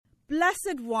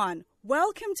Blessed one,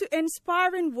 welcome to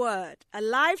Inspiring Word, a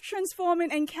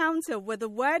life-transforming encounter with the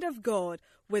Word of God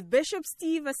with Bishop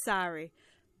Steve Asari.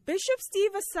 Bishop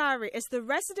Steve Asari is the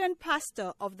resident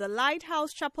pastor of the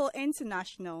Lighthouse Chapel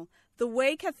International, the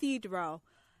Way Cathedral.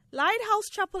 Lighthouse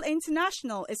Chapel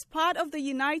International is part of the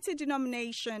United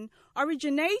Denomination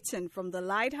originating from the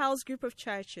Lighthouse Group of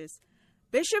Churches.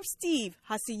 Bishop Steve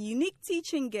has a unique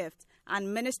teaching gift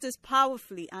and ministers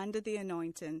powerfully under the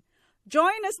anointing.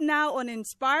 Join us now on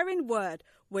Inspiring Word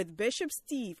with Bishop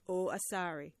Steve O.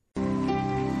 Asari.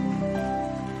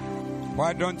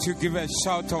 Why don't you give a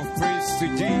shout of praise to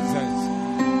Jesus?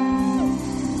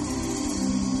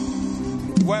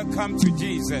 Welcome to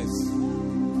Jesus.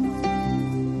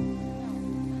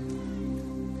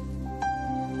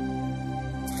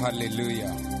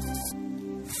 Hallelujah.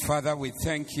 Father, we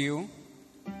thank you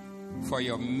for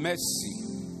your mercy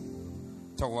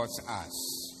towards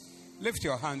us. Lift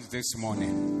your hands this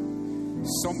morning.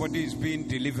 Somebody is being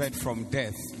delivered from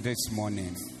death this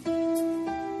morning.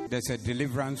 There's a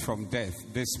deliverance from death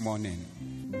this morning.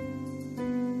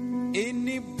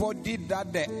 Anybody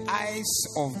that the eyes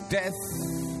of death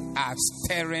are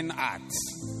staring at,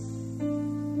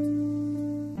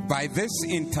 by this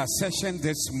intercession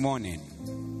this morning,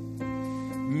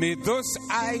 may those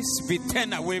eyes be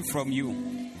turned away from you.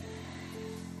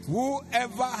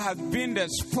 Whoever has been the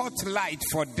spotlight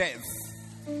for death,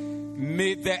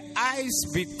 may the eyes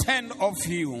be turned off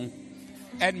you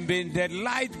and may the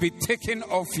light be taken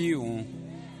off you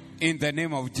in the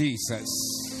name of Jesus.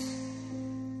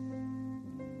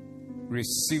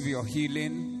 Receive your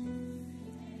healing.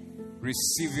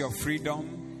 Receive your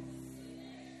freedom.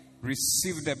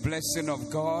 Receive the blessing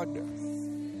of God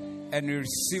and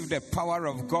receive the power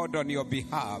of God on your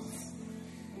behalf.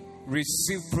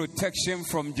 Receive protection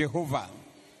from Jehovah.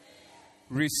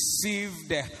 Receive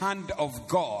the hand of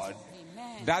God.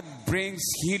 Amen. That brings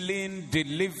healing,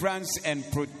 deliverance, and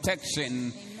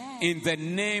protection. Amen. In the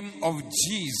name of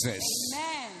Jesus.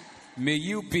 Amen. May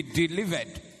you be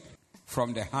delivered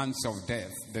from the hands of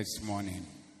death this morning.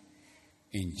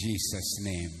 In Jesus'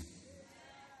 name.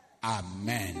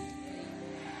 Amen.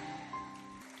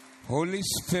 Holy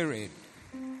Spirit,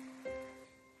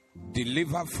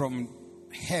 deliver from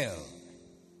hell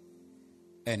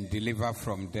and deliver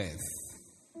from death.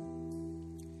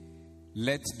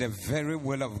 Let the very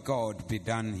will of God be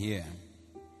done here.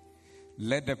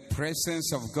 Let the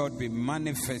presence of God be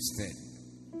manifested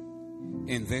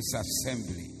in this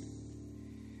assembly.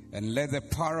 And let the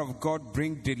power of God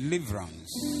bring deliverance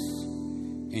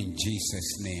in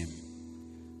Jesus' name.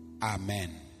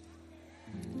 Amen.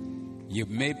 You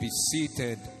may be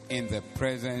seated in the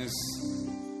presence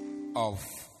of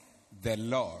the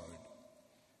Lord.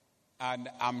 And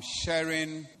I'm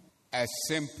sharing a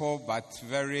simple but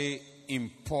very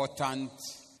important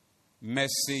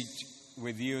message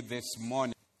with you this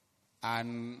morning.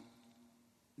 And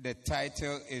the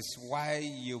title is Why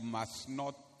You Must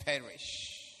Not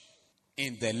Perish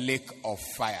in the Lake of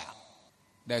Fire.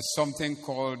 There's something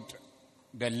called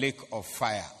the Lake of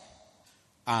Fire.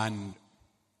 And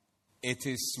it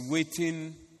is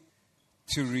waiting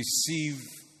to receive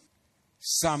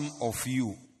some of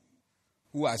you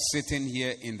who are sitting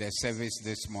here in the service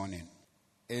this morning.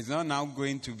 It's not now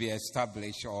going to be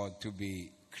established or to be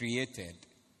created.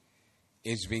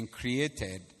 It's been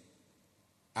created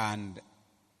and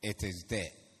it is there.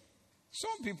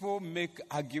 Some people make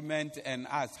argument and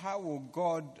ask, how will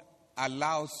God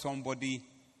allow somebody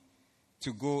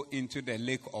to go into the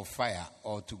lake of fire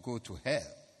or to go to hell?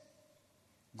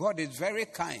 God is very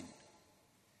kind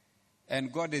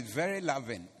and God is very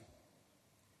loving.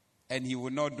 And he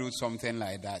will not do something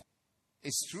like that.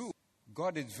 It's true.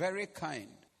 God is very kind.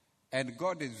 And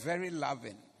God is very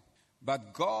loving.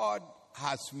 But God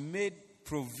has made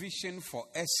provision for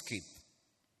escape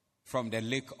from the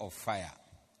lake of fire.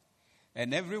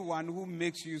 And everyone who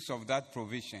makes use of that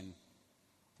provision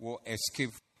will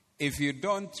escape. If you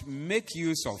don't make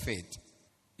use of it,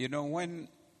 you know, when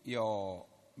your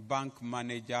bank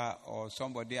manager or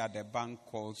somebody at the bank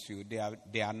calls you,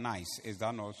 they are nice. Is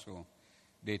that also?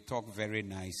 They talk very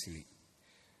nicely.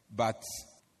 But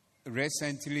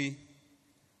recently,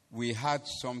 we had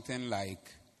something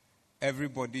like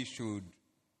everybody should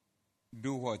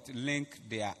do what? Link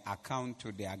their account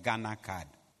to their Ghana card.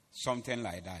 Something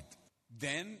like that.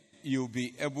 Then you'll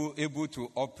be able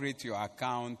to operate your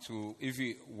account to, if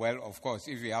you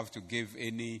have to give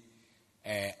any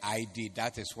ID,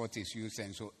 that is what is used.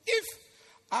 And so if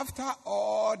after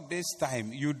all this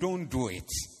time you don't do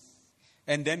it,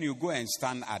 and then you go and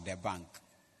stand at the bank.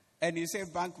 And you say,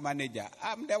 bank manager,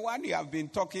 I'm the one you have been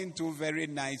talking to very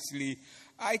nicely.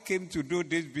 I came to do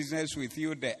this business with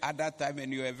you the other time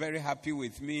and you were very happy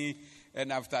with me.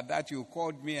 And after that, you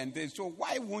called me and then, so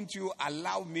why won't you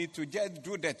allow me to just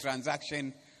do the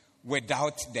transaction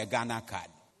without the Ghana card?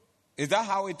 Is that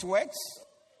how it works?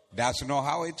 That's not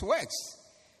how it works.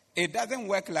 It doesn't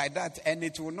work like that, and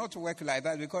it will not work like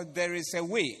that because there is a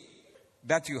way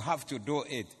that you have to do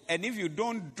it. And if you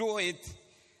don't do it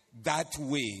that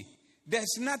way,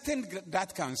 there's nothing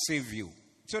that can save you.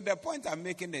 So the point I'm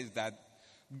making is that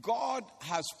God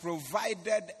has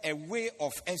provided a way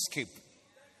of escape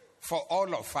for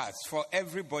all of us, for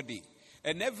everybody.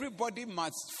 And everybody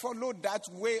must follow that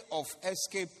way of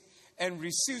escape and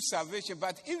receive salvation.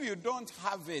 But if you don't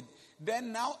have it,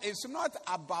 then now it's not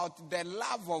about the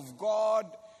love of God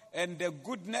and the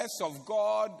goodness of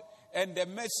God and the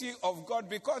mercy of God,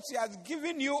 because He has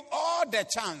given you all the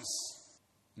chance.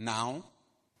 Now,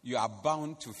 you are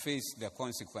bound to face the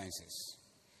consequences.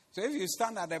 So if you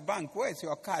stand at the bank, where's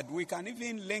your card? We can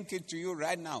even link it to you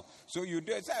right now. So you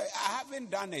do it. Say, I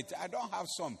haven't done it. I don't have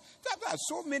some. After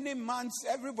so many months,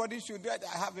 everybody should do it.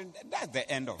 I haven't. That's the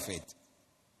end of it.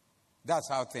 That's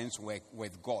how things work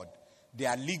with God. They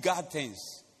are legal things,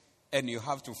 and you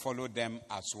have to follow them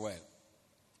as well.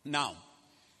 Now,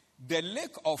 the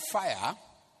lake of fire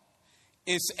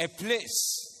is a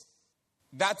place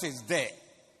that is there.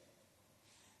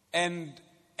 And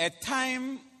a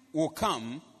time will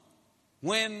come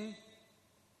when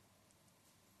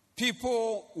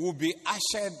people will be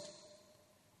ushered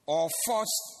or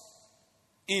forced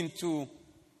into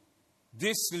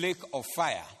this lake of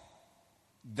fire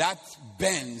that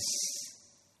burns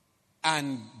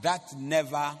and that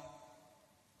never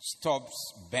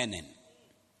stops burning.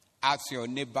 As your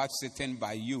neighbor sitting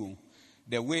by you,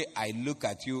 the way I look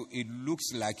at you, it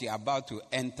looks like you're about to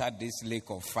enter this lake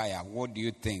of fire. What do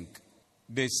you think?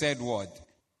 They said what?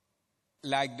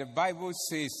 Like the Bible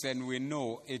says, and we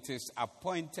know, it is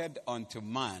appointed unto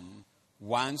man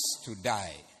once to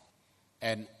die,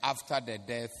 and after the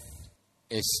death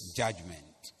is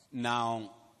judgment.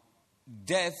 Now,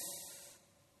 death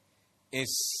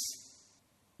is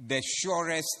the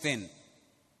surest thing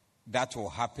that will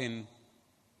happen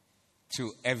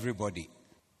to everybody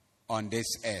on this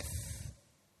earth,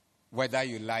 whether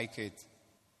you like it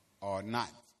or not.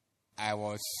 I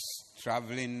was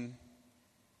traveling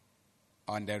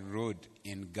on the road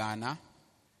in Ghana,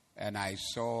 and I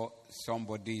saw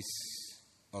somebody's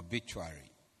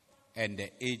obituary, and the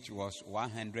age was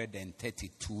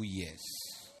 132 years.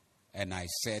 And I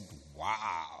said,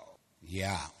 wow,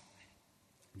 yeah.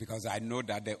 Because I know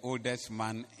that the oldest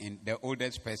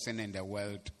person in the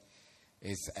world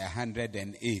is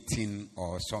 118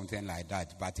 or something like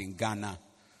that. But in Ghana,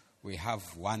 we have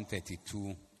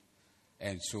 132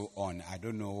 and so on. I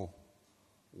don't know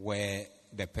where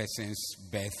the person's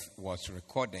birth was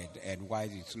recorded and why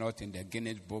it's not in the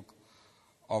Guinness Book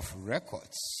of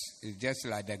Records. It's just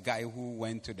like the guy who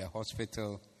went to the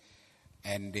hospital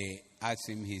and they asked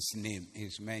him his name.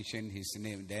 He's mentioned his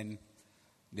name. Then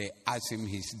they asked him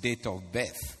his date of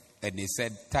birth. And he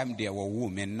said, time there were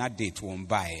women, not date won't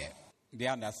buy it. Do you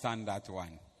understand that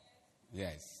one?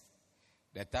 Yes.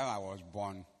 The time I was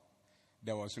born,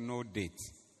 there was no date.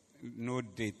 No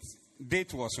date.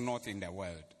 Date was not in the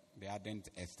world. They hadn't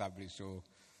established, so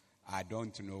I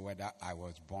don't know whether I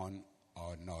was born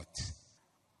or not.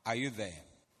 Are you there?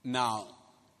 Now,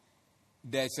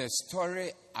 there's a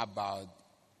story about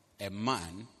a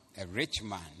man, a rich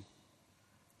man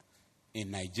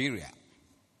in Nigeria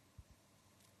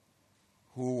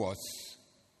who was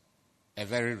a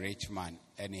very rich man,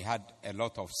 and he had a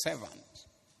lot of servants.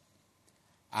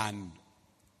 And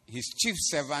his chief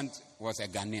servant was a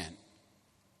Ghanaian,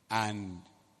 and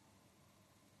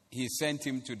he sent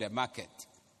him to the market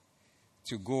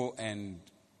to go and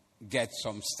get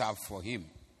some stuff for him.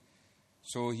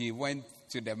 So he went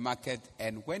to the market,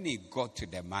 and when he got to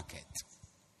the market,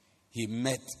 he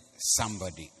met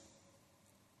somebody.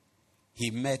 He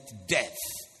met death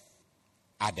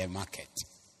at the market.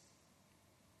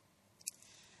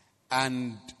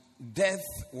 And death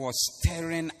was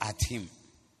staring at him.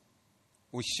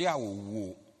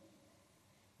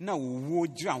 Now,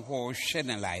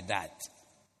 like that.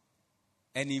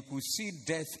 And he could see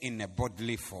death in a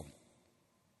bodily form,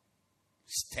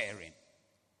 staring.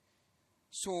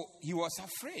 So he was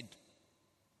afraid.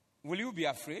 Will you be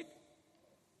afraid?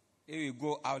 If you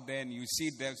go out there and you see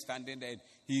death standing there,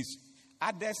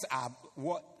 others are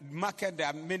market. There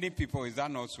are many people. Is that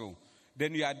not so?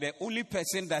 Then you are the only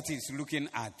person that is looking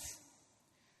at.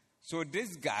 So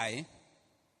this guy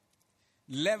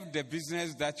left the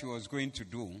business that he was going to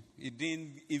do. He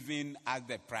didn't even ask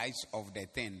the price of the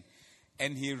thing.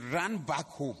 And he ran back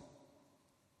home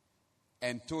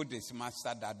and told his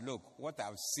master that, look, what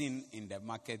I've seen in the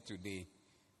market today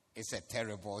is a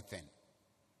terrible thing.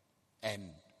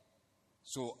 And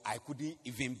so I couldn't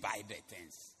even buy the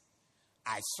things.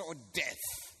 I saw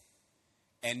death.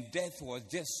 And death was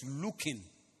just looking,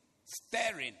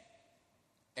 staring,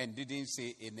 and didn't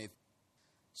say anything.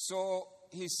 So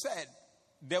he said,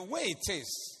 the way it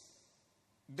is,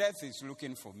 death is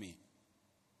looking for me.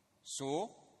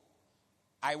 So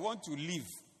I want to leave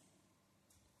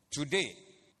today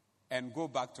and go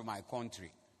back to my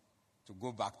country, to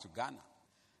go back to Ghana.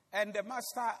 And the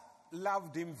master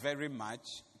loved him very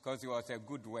much because he was a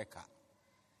good worker.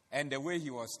 And the way he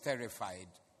was terrified,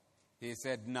 he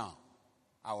said, no,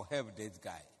 I'll help this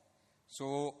guy.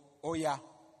 So,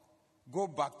 go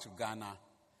back to Ghana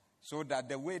so that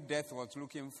the way death was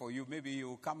looking for you, maybe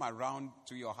you come around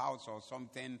to your house or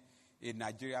something in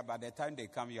Nigeria. By the time they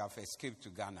come, you have escaped to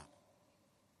Ghana.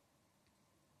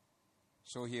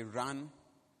 So he ran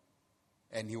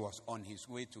and he was on his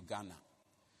way to Ghana.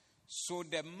 So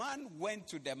the man went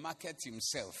to the market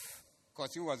himself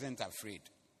because he wasn't afraid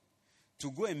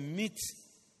to go and meet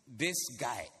this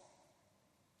guy,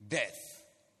 Death,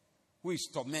 who is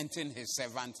tormenting his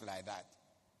servant like that.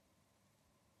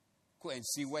 Go and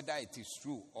see whether it is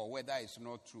true or whether it's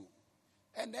not true.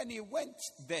 And then he went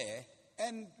there,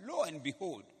 and lo and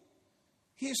behold,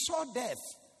 he saw Death.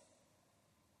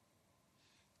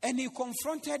 And he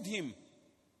confronted him.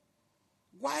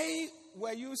 Why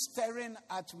were you staring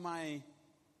at my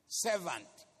servant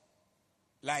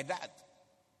like that?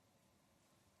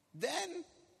 Then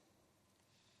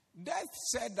Death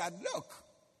said that, look,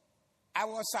 I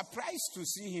was surprised to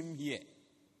see him here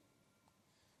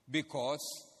because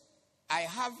I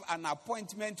have an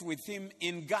appointment with him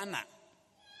in Ghana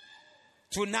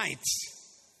tonight.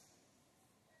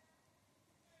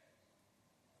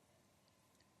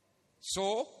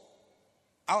 So,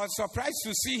 I was surprised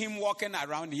to see him walking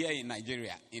around here in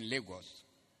Nigeria, in Lagos.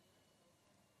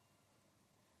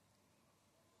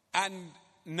 And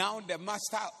now the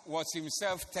master was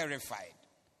himself terrified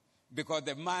because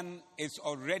the man is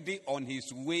already on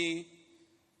his way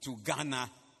to Ghana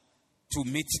to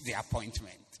meet the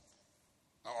appointment.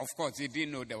 Of course, he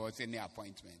didn't know there was any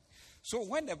appointment. So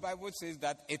when the Bible says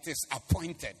that it is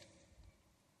appointed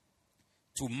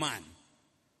to man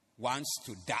once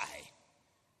to die,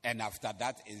 and after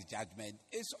that is judgment,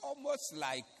 it's almost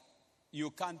like you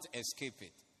can't escape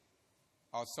it.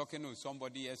 I was talking to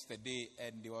somebody yesterday,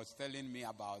 and they was telling me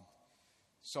about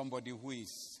somebody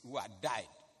who had died.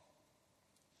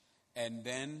 And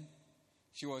then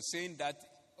she was saying that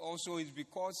also it's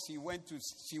because she went to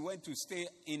stay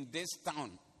in this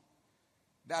town.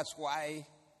 That's why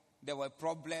there were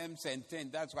problems and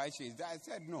things. That's why she's there. I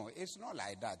said, no, it's not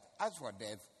like that. As for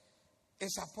death,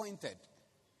 it's appointed.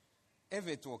 If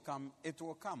it will come, it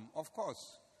will come. Of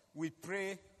course, we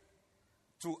pray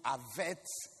to avert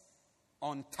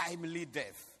untimely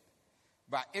death.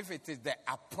 But if it is the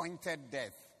appointed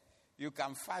death, you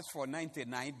can fast for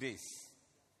 99 days.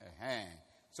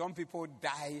 Some people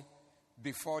die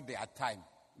before their time.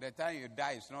 The time you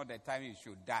die is not the time you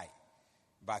should die.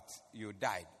 But you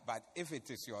died. But if it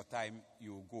is your time,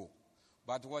 you go.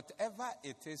 But whatever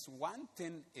it is, one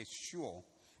thing is sure,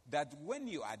 that when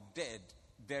you are dead,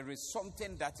 there is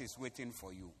something that is waiting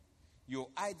for you.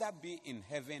 You'll either be in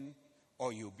heaven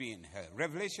or you'll be in hell.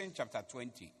 Revelation chapter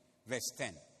 20, verse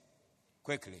 10.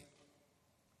 Quickly.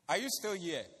 Are you still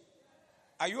here?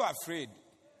 Are you afraid?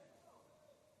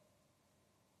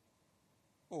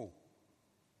 Oh,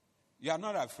 you are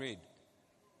not afraid.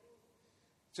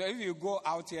 So if you go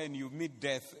out here and you meet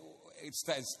death, it's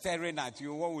staring at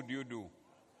you, what would you do?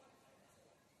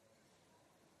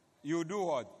 You do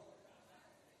what?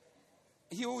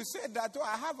 He will say that,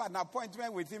 I have an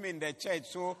appointment with him in the church,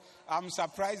 so I'm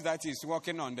surprised that he's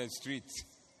walking on the street.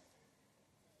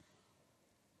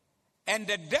 And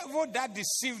the devil that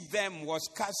deceived them was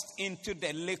cast into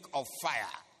the lake of fire.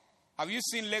 Have you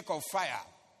seen lake of fire?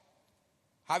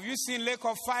 Have you seen lake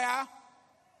of fire?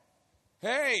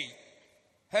 Hey,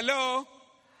 hello?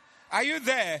 Are you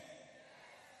there?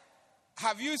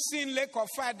 Have you seen lake of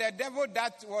fire? The devil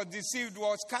that was deceived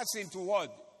was cast into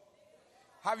what?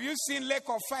 Have you seen lake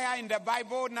of fire in the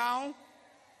Bible now?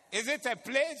 Is it a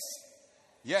place?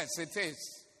 Yes, it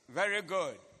is. Very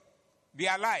good. Be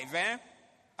alive, eh?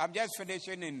 I'm just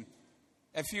finishing in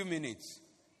a few minutes.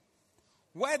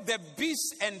 Where the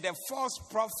beast and the false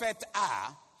prophet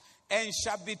are, and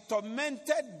shall be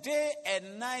tormented day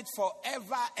and night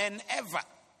forever and ever.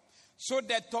 So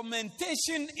the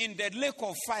tormentation in the lake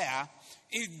of fire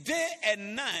is day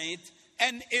and night,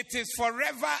 and it is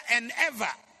forever and ever.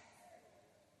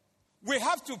 We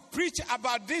have to preach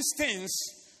about these things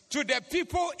to the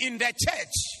people in the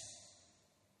church.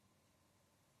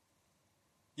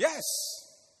 Yes.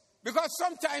 Because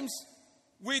sometimes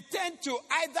we tend to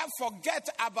either forget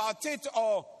about it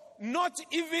or not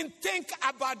even think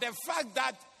about the fact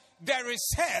that there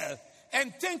is hell,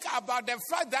 and think about the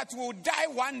fact that we'll die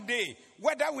one day.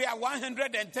 Whether we are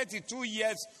 132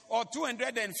 years or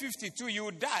 252, you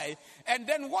will die. And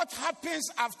then what happens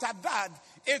after that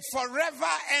is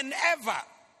forever and ever.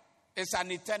 It's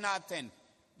an eternal thing.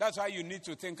 That's why you need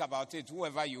to think about it,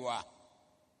 whoever you are.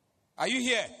 Are you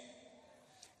here?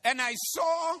 And I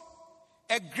saw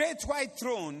a great white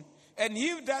throne, and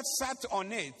he that sat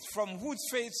on it, from whose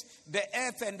face the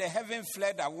earth and the heaven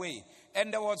fled away.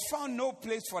 And there was found no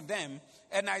place for them.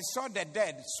 And I saw the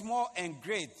dead, small and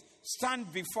great,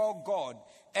 stand before God.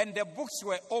 And the books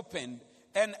were opened.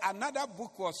 And another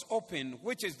book was opened,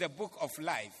 which is the book of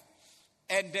life.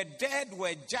 And the dead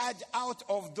were judged out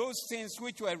of those things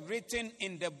which were written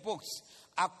in the books,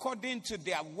 according to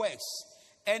their works.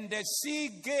 And the sea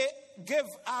gave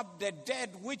up the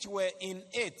dead which were in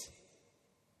it.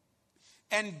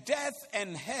 And death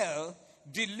and hell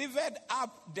delivered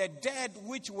up the dead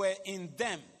which were in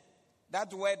them.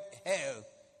 That word hell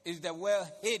is the word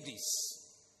Hades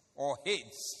or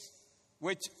Hades,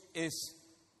 which is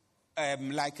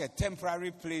like a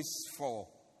temporary place for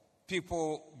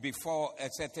people before a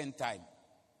certain time.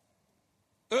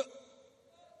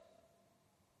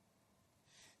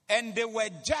 And they were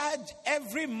judged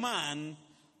every man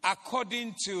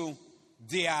according to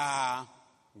their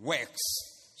works.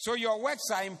 So your works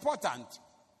are important.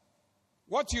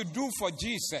 What you do for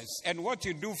Jesus and what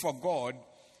you do for God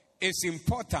is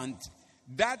important.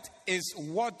 That is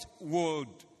what would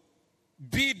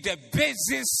be the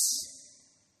basis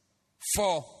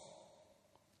for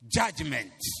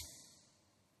judgment.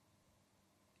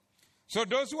 So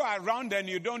those who are around and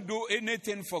you don't do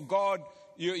anything for God,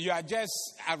 you are just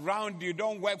around, you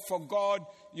don't work for God,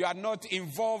 you are not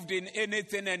involved in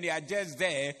anything and you are just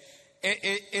there.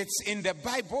 It's in the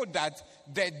Bible that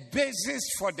the basis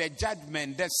for the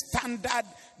judgment, the standard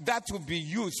that will be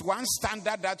used, one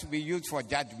standard that will be used for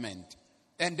judgment,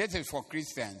 and this is for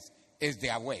Christians, is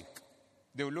their work.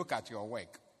 They will look at your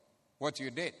work, what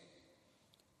you did.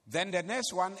 Then the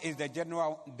next one is the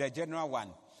general one.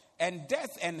 And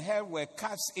death and hell were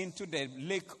cast into the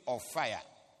lake of fire.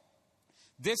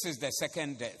 This is the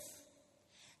second death.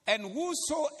 And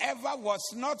whosoever was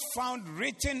not found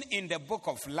written in the book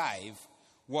of life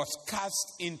was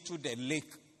cast into the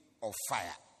lake of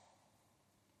fire.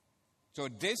 So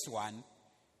this one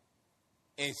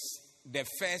is the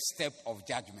first step of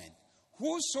judgment.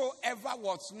 Whosoever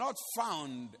was not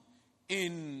found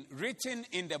written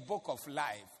in the book of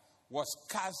life was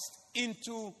cast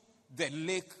into the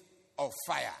lake of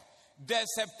fire.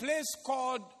 There's a place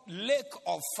called Lake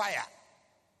of Fire.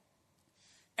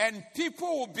 And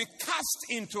people will be cast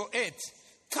into it.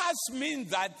 Cast means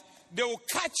that they will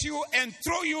catch you and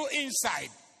throw you inside.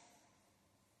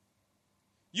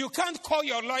 You can't call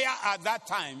your lawyer at that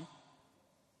time.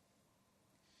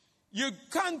 You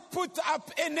can't put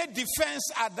up any defense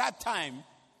at that time.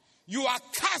 You are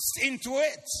cast into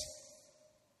it.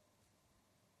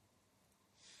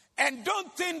 And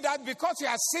don't think that because you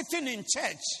are sitting in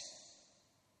church,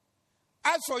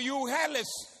 as for you, hell is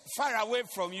far away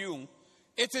from you.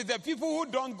 It is the people who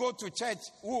don't go to church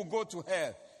who will go to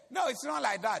hell. No, it's not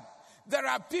like that. There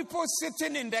are people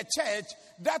sitting in the church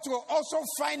that will also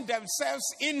find themselves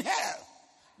in hell.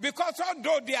 Because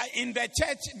although they are in the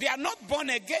church, they are not born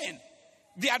again.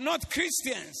 They are not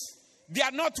Christians. They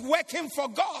are not working for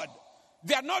God.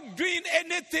 They are not doing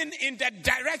anything in the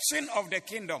direction of the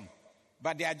kingdom.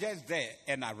 But they are just there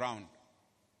and around.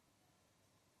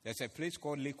 There's a place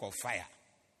called Lake of Fire.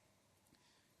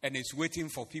 And it's waiting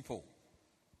for people.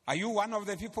 Are you one of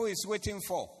the people it's waiting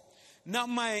for? Now,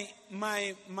 my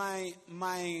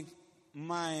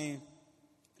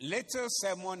little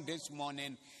sermon this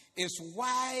morning is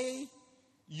why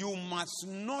you must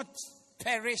not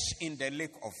perish in the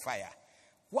lake of fire.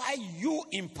 Why you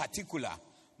in particular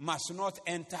must not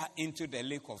enter into the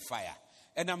lake of fire.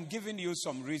 And I'm giving you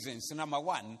some reasons. Number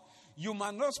one, you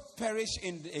must not perish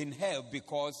in hell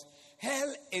because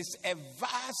hell is a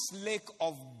vast lake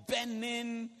of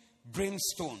burning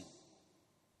brimstone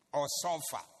or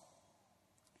sulfur.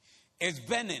 It's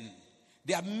burning.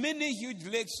 There are many huge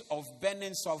lakes of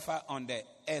burning sulfur on the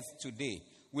earth today.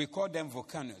 We call them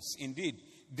volcanoes. Indeed,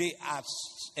 they are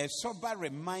a sober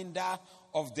reminder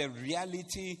of the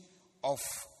reality of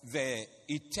the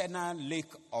eternal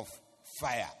lake of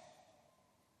fire.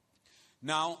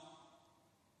 Now,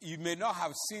 you may not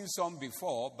have seen some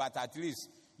before, but at least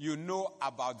you know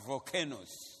about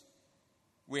volcanoes.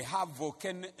 we have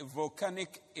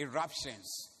volcanic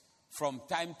eruptions from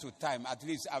time to time. At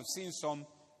least I've seen some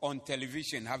on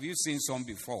television. Have you seen some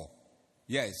before?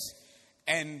 Yes.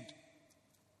 And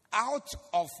out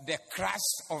of the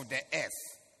crust of the earth,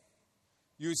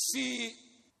 you see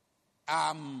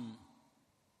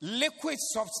liquid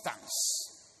substance.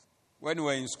 When we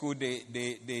were in school,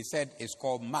 they said it's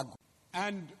called magma.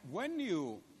 And when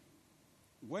you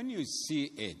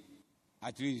see it,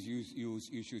 at least you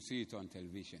should see it on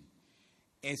television.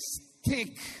 It's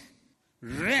thick,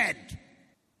 red,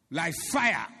 like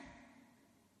fire,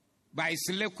 but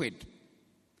it's liquid.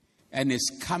 And it's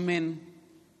coming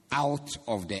out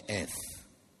of the earth.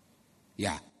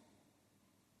 Yeah.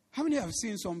 How many have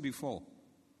seen some before?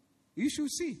 You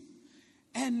should see.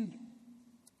 And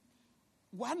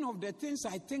one of the things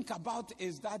I think about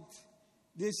is that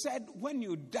they said when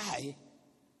you die,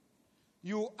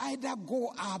 you either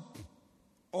go up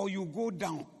or you go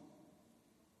down.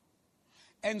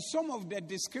 And some of the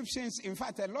descriptions, in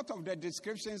fact, a lot of the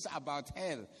descriptions about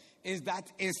hell is that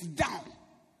it's down.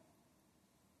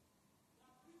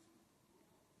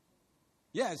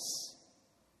 Yes,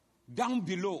 down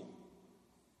below.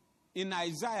 In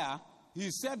Isaiah, he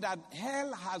said that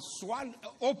hell has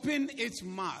opened its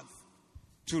mouth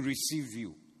to receive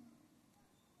you.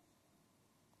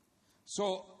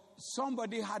 So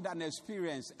somebody had an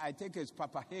experience. I think it's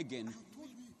Papa Hagen.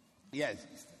 Yes,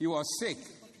 he was sick.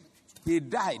 He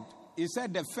died. He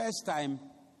said the first time,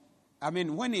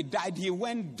 when he died, he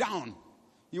went down.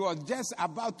 He was just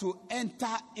about to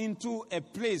enter into a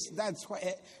place, that's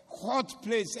a hot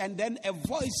place, and then a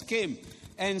voice came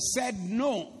and said,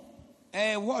 no,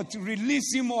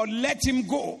 release him or let him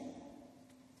go.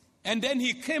 And then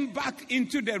he came back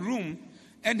into the room,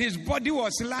 and his body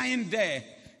was lying there,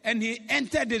 and he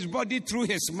entered his body through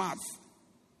his mouth.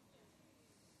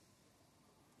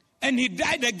 And he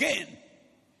died again.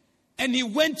 And he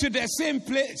went to the same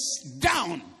place,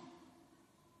 down.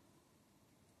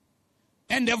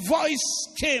 And the voice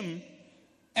came,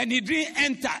 and he didn't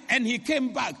enter, and he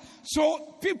came back.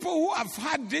 So people who have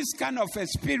had this kind of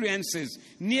experiences,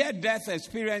 near-death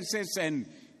experiences and,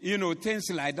 things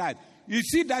like that, you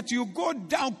see that you go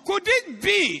down. Could it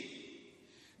be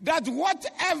that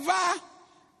whatever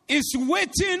is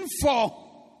waiting for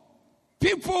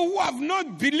people who have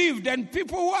not believed and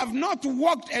people who have not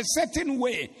walked a certain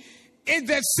way is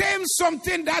the same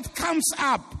something that comes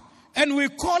up, and we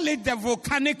call it the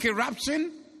volcanic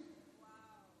eruption?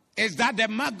 Is that the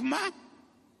magma?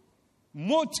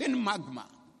 Molten magma.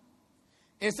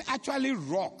 It's actually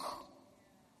rock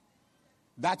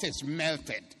that is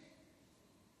melted.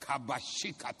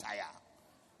 Kabashikataya.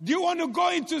 Do you want to go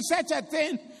into such a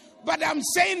thing? But I'm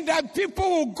saying that people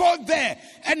will go there,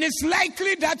 and it's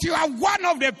likely that you are one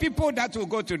of the people that will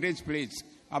go to this place.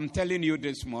 I'm telling you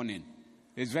this morning.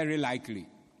 It's very likely.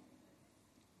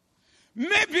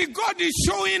 Maybe God is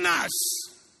showing us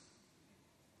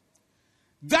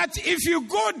that if you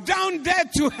go down there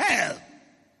to hell,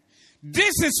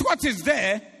 this is what is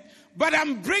there, but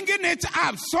I'm bringing it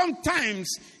up sometimes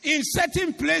in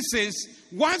certain places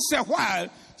once a while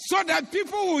so that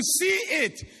people will see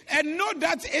it and know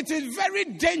that it is very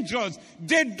dangerous.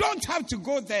 They don't have to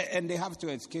go there and they have to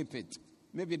escape it.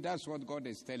 Maybe that's what God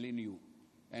is telling you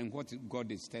and what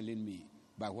God is telling me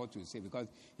by what you say. Because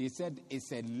he said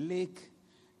it's a lake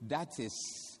that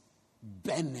is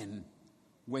burning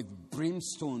with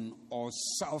brimstone or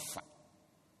sulfur.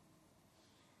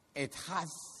 It has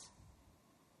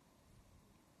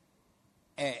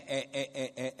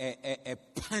a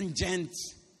pungent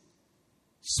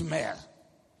smell.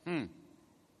 And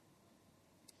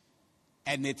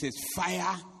it is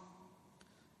fire.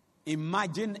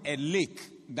 Imagine a lake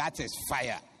that is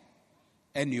fire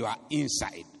and you are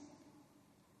inside.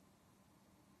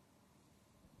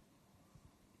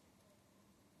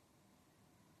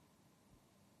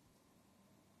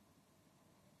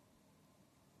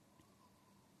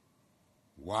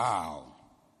 Wow.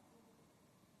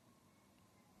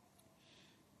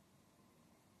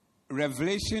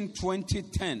 Revelation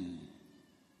 20:10.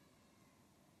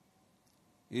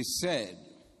 It said,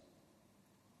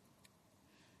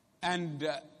 and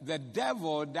the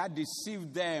devil that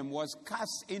deceived them was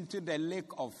cast into the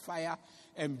lake of fire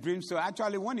and brimstone.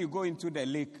 Actually, when you go into the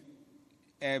lake,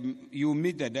 you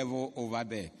meet the devil over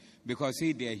there because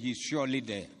he's surely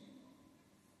there.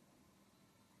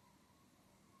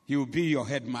 He will be your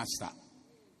headmaster.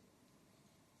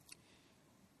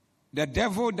 The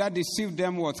devil that deceived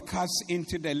them was cast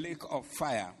into the lake of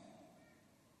fire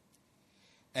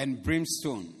and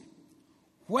brimstone,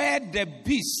 where the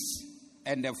beast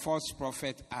and the false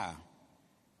prophet are,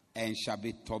 and shall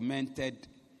be tormented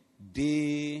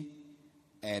day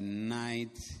and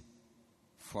night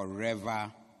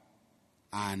forever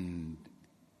and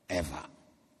ever.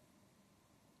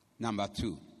 Number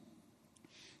 2,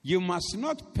 you must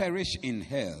not perish in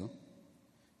hell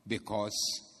because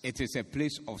it is a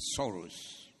place of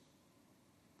sorrows.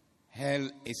 Hell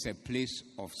is a place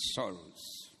of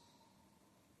sorrows.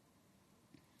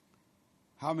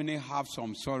 How many have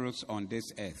some sorrows on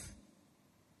this earth?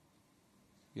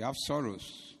 You have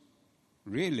sorrows.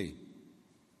 Really?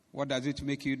 What does it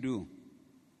make you do?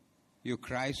 You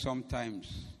cry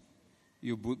sometimes.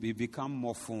 You become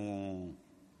muffled.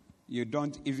 You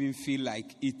don't even feel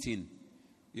like eating.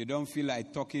 You don't feel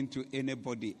like talking to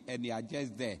anybody, and you are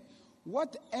just there.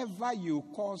 Whatever you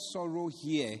call sorrow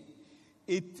here,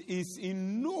 it is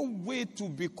in no way to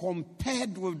be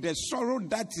compared with the sorrow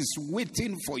that is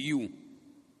waiting for you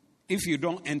if you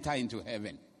don't enter into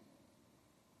heaven.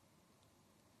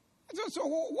 So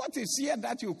what is here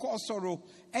that you call sorrow?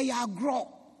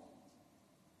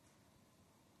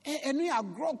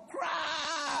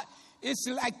 It's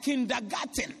like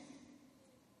kindergarten.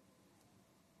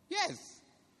 Yes.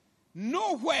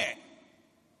 Nowhere.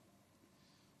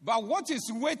 But what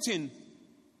is waiting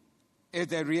is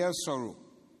the real sorrow.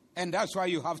 And that's why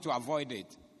you have to avoid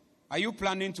it. Are you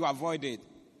planning to avoid it?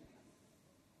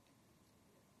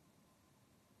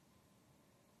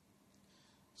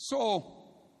 So,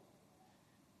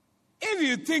 if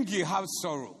you think you have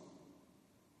sorrow,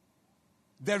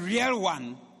 the real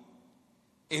one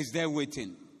is there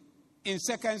waiting. In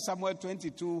 2 Samuel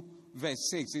 22, verse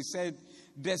 6, it said,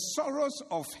 the sorrows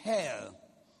of hell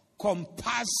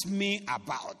compass me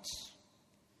about.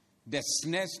 The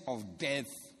snares of death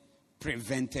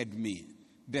prevented me.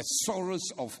 The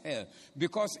sorrows of hell.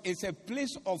 Because it's a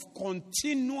place of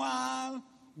continual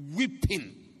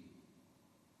weeping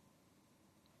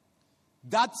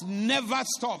that never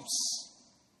stops,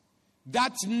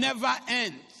 that never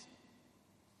ends.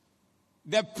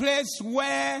 The place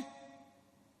where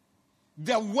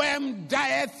the worm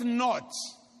dieth not,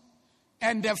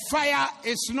 and the fire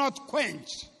is not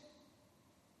quenched.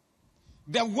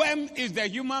 The worm is the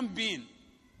human being.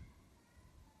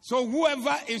 So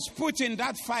whoever is put in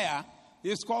that fire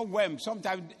is called worm.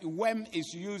 Sometimes worm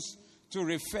is used to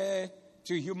refer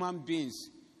to human beings.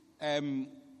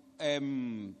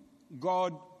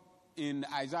 God in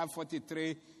Isaiah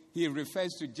 43, he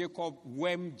refers to Jacob,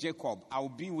 worm Jacob. I will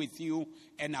be with you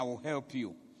and I will help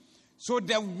you. So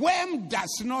the worm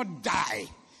does not die.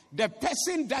 The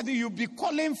person that you be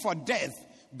calling for death,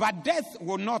 but death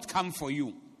will not come for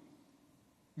you.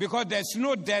 Because there's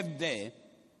no death there.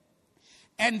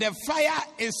 And the fire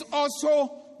is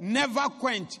also never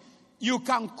quenched. You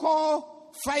can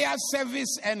call fire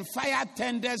service and fire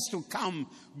tenders to come,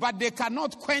 but they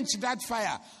cannot quench that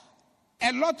fire.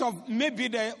 A lot of, maybe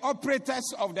the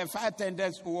operators of the fire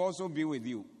tenders will also be with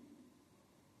you.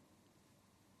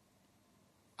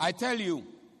 I tell you,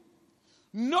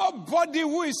 nobody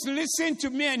who is listening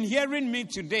to me and hearing me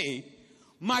today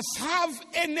must have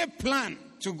any plan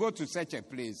to go to such a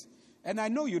place. And I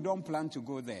know you don't plan to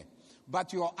go there.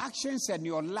 But your actions and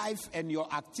your life and your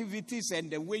activities and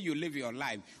the way you live your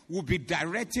life will be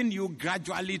directing you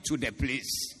gradually to the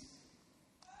place.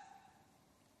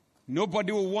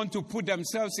 Nobody will want to put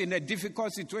themselves in a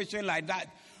difficult situation like that.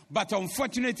 But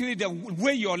unfortunately, the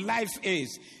way your life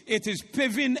is, it is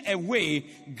paving a way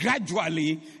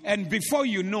gradually. And before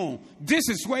you know, this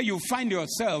is where you find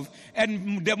yourself.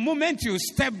 And the moment you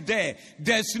step there,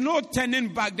 there's no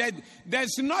turning back.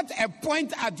 There's not a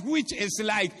point at which it's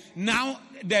like, now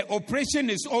the operation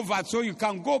is over, so you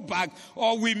can go back.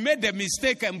 Or we made a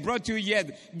mistake and brought you here.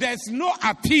 There's no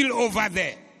appeal over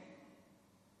there.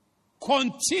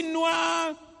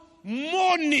 Continual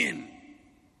mourning,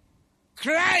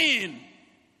 crying,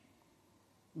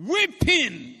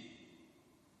 weeping,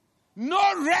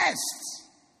 no rest.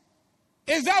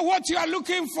 Is that what you are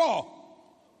looking for?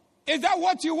 Is that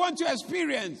what you want to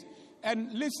experience?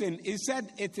 And listen, he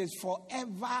said it is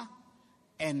forever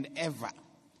and ever.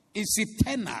 It's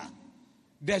eternal.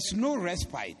 There's no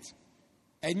respite.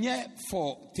 And yet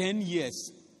for 10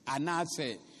 years, and I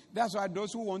say, that's why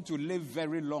those who want to live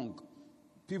very long,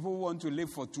 people who want to live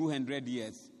for 200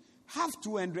 years, have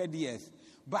 200 years.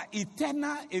 But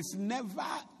eternal is never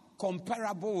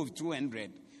comparable with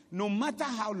 200. No matter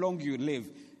how long you live,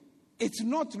 it's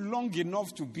not long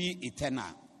enough to be eternal.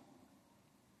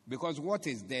 Because what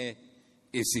is there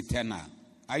is eternal.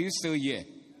 Are you still here?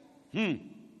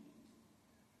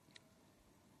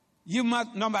 You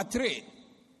must, number 3,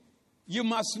 you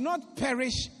must not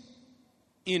perish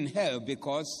in hell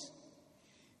because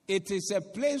it is a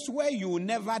place where you will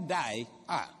never die.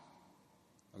 I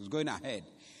was going ahead.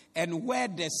 And where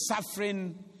the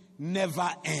suffering never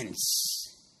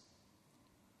ends.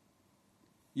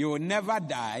 You will never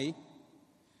die,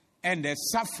 and the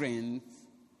suffering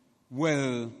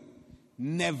will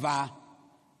never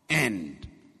end.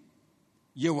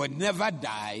 You will never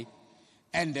die,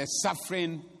 and the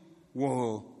suffering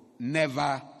will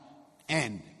never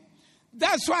end.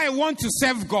 That's why I want to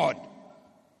serve God.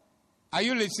 Are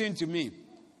you listening to me?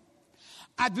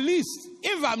 At least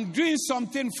if I'm doing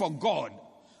something for God,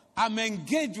 I'm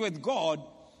engaged with God,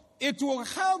 it will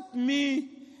help me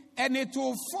and it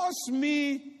will force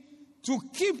me to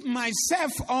keep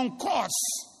myself on course.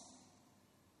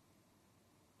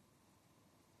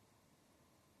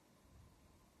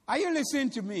 Are you listening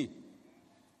to me?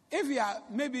 If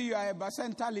maybe you are a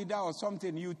Bacenta leader or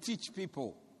something, you teach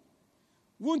people.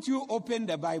 Won't you open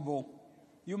the Bible?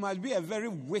 You must be a very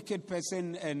wicked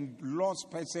person and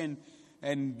lost person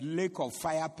and lake of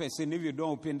fire person if you don't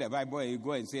open the Bible and you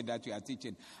go and say that you are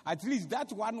teaching. At least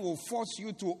that one will force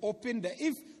you to open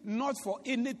if not for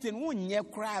anything,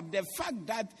 the fact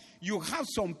that you have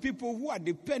some people who are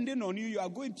depending on you, you are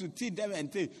going to teach them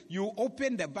and you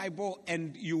open the Bible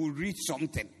and you will read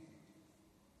something.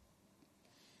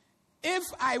 If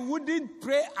I wouldn't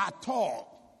pray at all,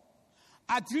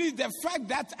 at least the fact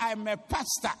that I'm a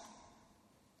pastor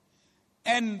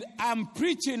and I'm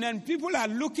preaching and people are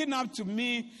looking up to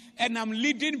me and I'm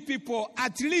leading people,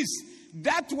 at least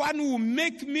that one will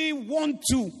make me want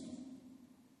to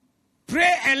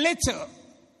pray a little.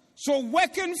 So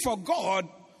working for God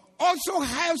also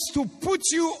helps to put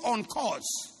you on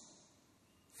course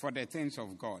for the things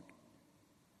of God.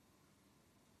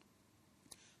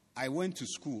 I went to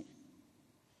school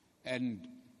and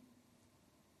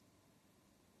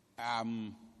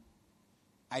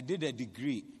I did a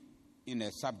degree in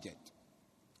a subject.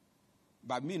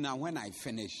 But me now, when I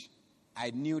finished,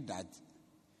 I knew that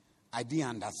I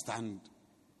didn't understand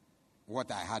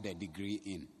what I had a degree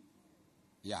in.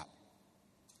 Yeah.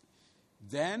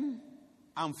 Then,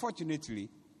 unfortunately,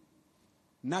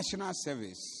 National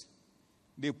Service,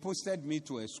 they posted me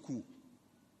to a school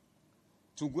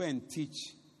to go and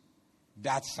teach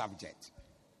that subject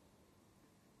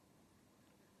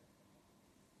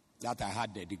that I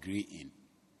had the degree in.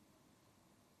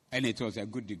 And it was a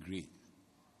good degree.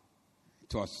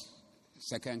 It was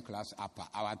second class upper.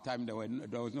 Our time, there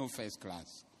was no first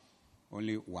class.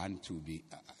 Only 1, 2B.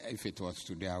 If it was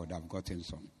today, I would have gotten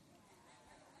some.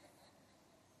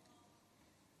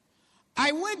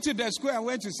 I went to the school. I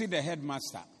went to see the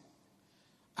headmaster.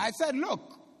 I said, look,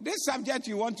 this subject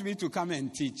you want me to come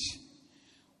and teach.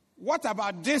 What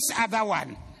about this other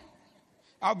one?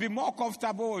 I'll be more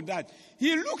comfortable with that.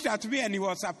 He looked at me and he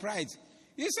was surprised.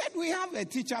 He said, we have a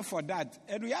teacher for that,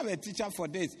 and we have a teacher for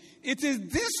this. It is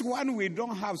this one we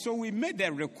don't have, so we made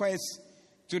a request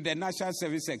to the National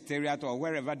Service Secretariat or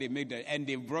wherever they made it, and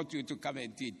they brought you to come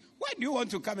and teach. Why do you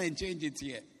want to come and change it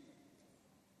here?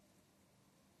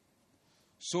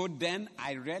 So then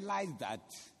I realized that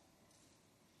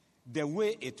the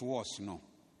way it was,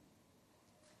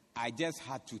 I just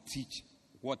had to teach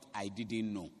what I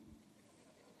didn't know.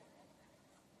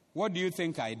 What do you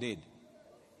think I did?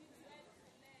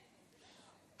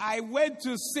 I went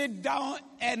to sit down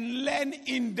and learn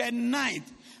in the night.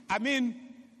 I mean,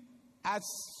 as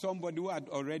somebody who had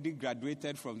already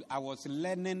graduated from, I was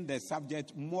learning the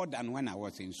subject more than when I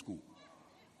was in school.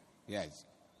 Yes.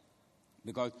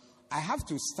 Because I have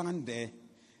to stand there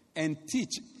and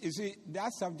teach. You see,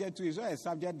 that subject is not a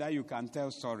subject that you can tell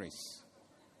stories.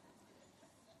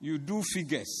 You do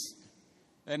figures.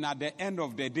 And at the end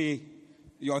of the day,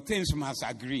 your things must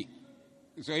agree.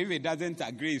 So if it doesn't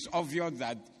agree, it's obvious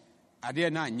that I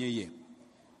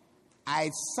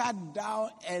sat down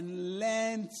and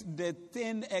learned the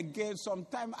thing again.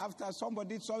 Sometime after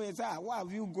somebody saw it, said, why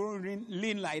have you grown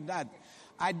lean like that?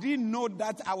 I didn't know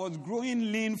that I was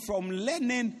growing lean from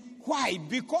learning. Why?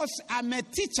 Because I'm a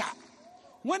teacher.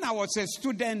 When I was a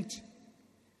student,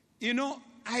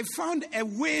 I found a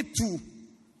way to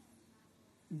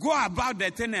go about the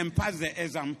thing and pass the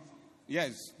exam.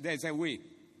 Yes, there's a way.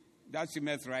 That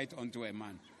seemeth right unto a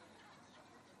man.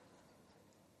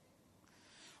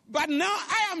 But now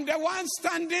I am the one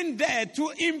standing there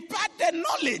to impart the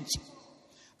knowledge.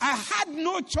 I had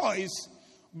no choice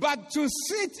but to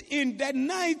sit in the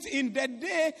night, in the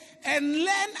day, and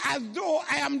learn as though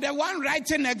I am the one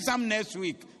writing exam next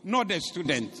week, not the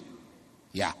student.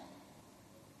 Yeah.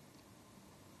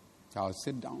 I'll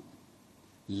sit down,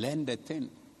 learn the thing,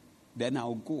 then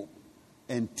I'll go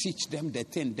and teach them the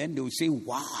thing. Then they'll say,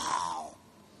 wow,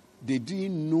 they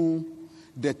didn't know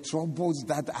the troubles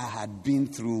that I had been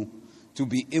through to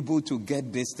be able to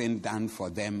get this thing done for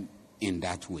them in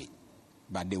that way.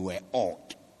 But they were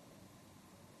awed.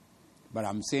 But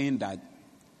I'm saying that,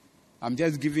 I'm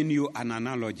just giving you an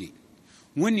analogy.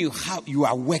 When you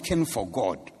are working for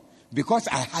God, because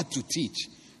I had to teach.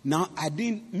 Now, I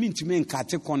didn't mean to me in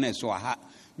corners, so I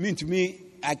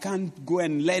can't go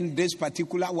and learn this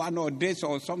particular one or this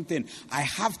or something. I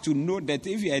have to know that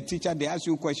if you're a teacher, they ask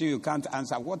you a question you can't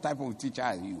answer. What type of teacher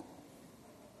are you?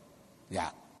 Yeah.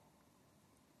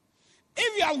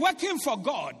 If you are working for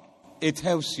God, it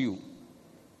helps you.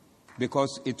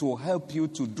 Because it will help you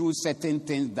to do certain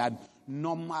things that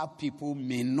normal people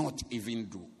may not even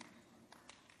do.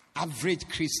 Average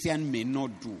Christian may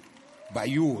not do. But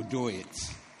you will do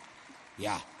it.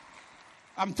 Yeah.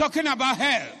 I'm talking about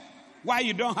hell. Why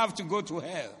you don't have to go to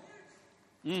hell.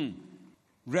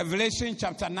 Revelation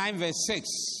chapter 9 verse 6.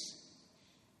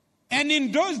 And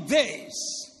in those days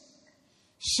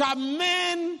shall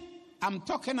men, I'm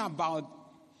talking about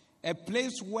a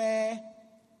place where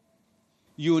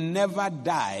you never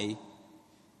die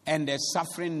and the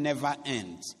suffering never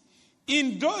ends.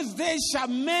 In those days shall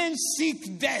men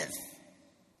seek death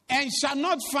and shall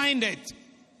not find it,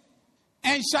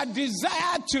 and shall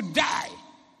desire to die,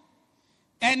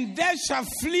 and death shall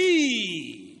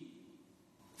flee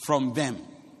from them.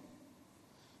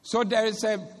 So there is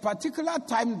a particular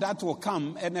time that will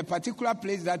come, and a particular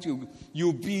place that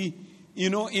you'll be,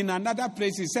 in another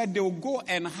place. He said they will go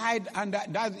and hide under,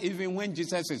 that's even when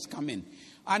Jesus is coming,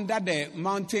 under the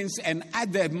mountains, and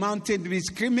at the mountain, be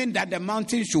screaming that the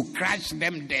mountain should crush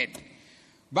them dead.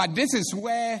 But this is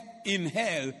where in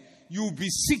hell you'll be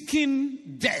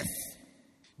seeking death.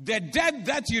 The death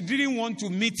that you didn't want to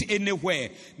meet anywhere.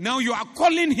 Now you are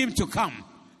calling him to come,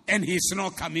 and he's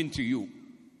not coming to you.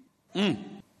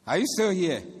 Are you still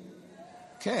here?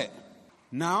 Okay.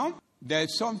 Now,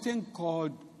 there's something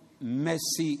called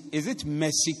mercy. Is it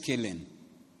mercy killing?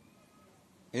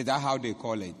 Is that how they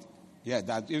call it? Yeah,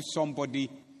 that if somebody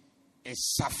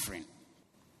is suffering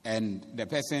and the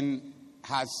person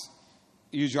has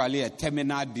usually a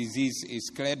terminal disease, it's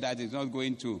clear that it's not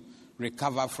going to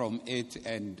recover from it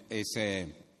and it's a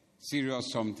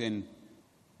serious something,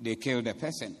 they kill the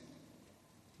person.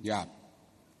 Yeah.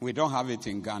 We don't have it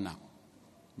in Ghana,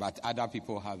 but other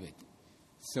people have it.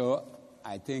 So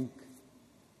I think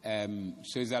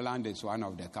Switzerland is one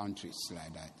of the countries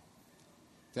like that.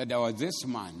 So there was this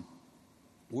man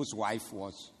whose wife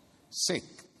was sick,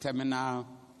 terminal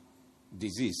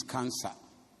disease, cancer,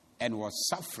 and was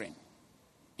suffering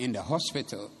in the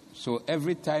hospital. So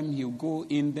every time you go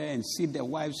in there and see the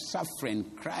wife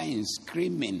suffering, crying,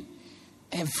 screaming,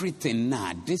 everything,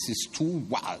 this is too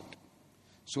wild.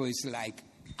 So it's like,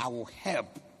 I will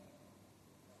help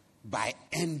by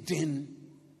ending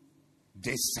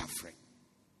this suffering.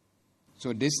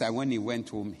 So this time when he went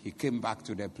home, he came back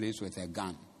to the place with a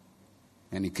gun.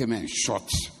 And he came and shot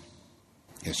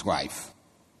his wife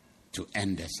to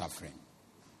end the suffering.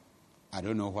 I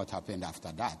don't know what happened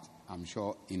after that. I'm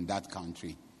sure in that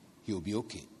country, he'll be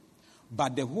okay.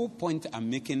 But the whole point I'm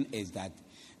making is that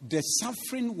the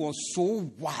suffering was so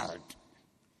wild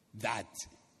that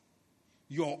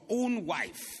your own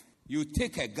wife, you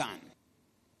take a gun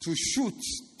to shoot,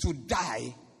 to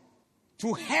die,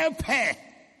 to help her.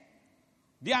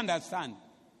 Do you understand?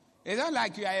 It's not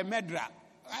like you are a murderer.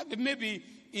 Maybe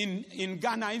in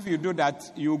Ghana, if you do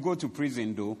that, you go to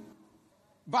prison, though.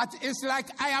 But it's like,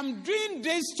 I am doing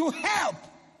this to help.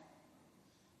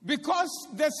 Because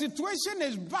the situation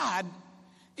is bad.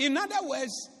 In other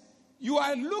words, you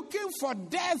are looking for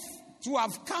death to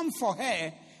have come for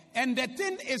her, and the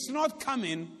thing is not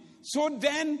coming. So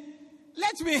then,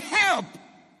 let me help.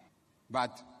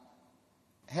 But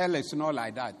hell is not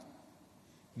like that.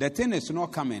 The thing is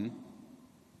not coming,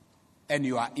 and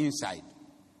you are inside.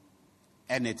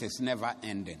 And it is never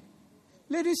ending.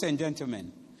 Ladies and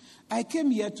gentlemen, I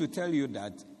came here to tell you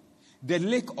that the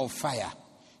lake of fire,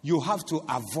 you have to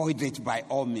avoid it by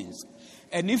all means.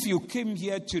 And if you came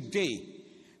here today,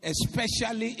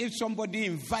 especially if somebody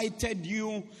invited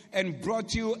you and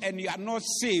brought you and you are not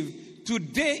saved,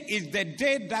 today is the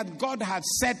day that God has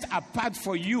set apart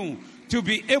for you to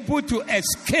be able to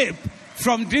escape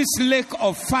from this lake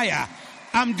of fire.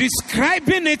 I'm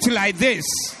describing it like this.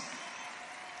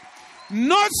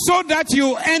 Not so that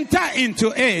you enter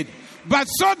into it, but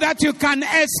so that you can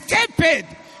escape it.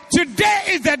 Today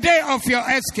is the day of your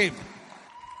escape.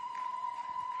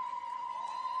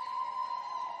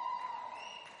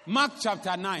 Mark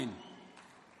chapter 9,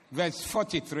 verse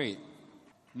 43.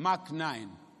 Mark 9,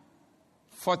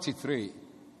 43.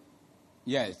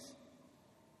 Yes.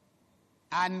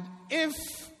 And if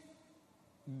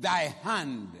thy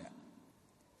hand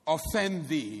offend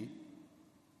thee,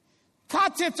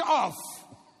 cut it off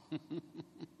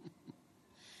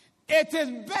It is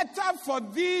better for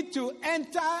thee to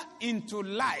enter into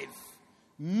life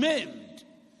maimed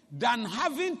than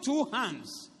having 2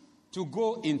 hands to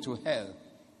go into hell,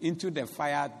 into the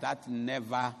fire that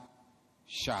never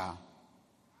shall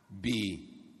be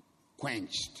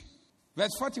quenched.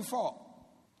 Verse 44.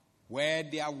 Where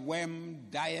their worm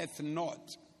dieth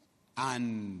not,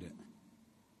 and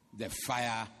the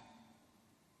fire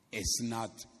is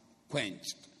not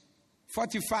quenched.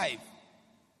 45.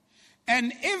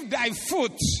 And if thy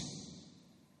foot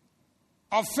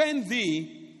offend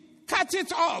thee, cut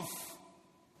it off.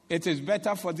 It is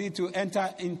better for thee to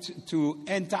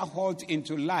enter halt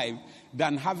into life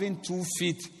than having 2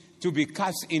 feet to be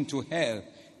cast into hell,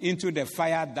 into the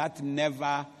fire that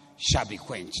never shall be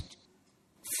quenched.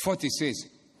 46.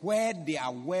 Where their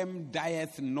worm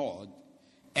dieth not,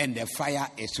 and the fire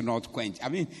is not quenched. I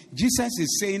mean, Jesus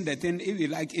is saying that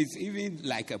it's even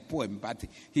like a poem, but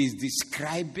he's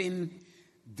describing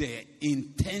the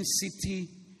intensity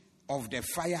of the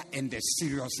fire and the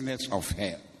seriousness of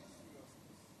hell.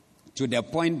 To the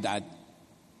point that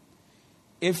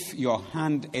if your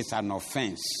hand is an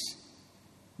offense,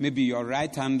 maybe your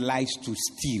right hand likes to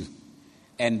steal,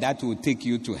 and that will take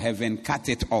you to heaven, cut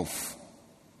it off.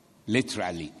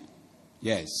 Literally.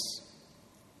 Yes.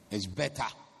 It's better.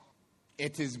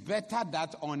 It is better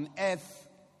that on earth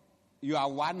you are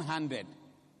one-handed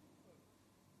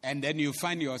and then you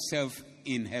find yourself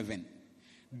in heaven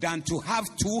than to have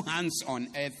 2 hands on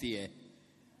earth here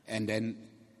and then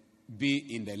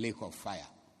be in the lake of fire.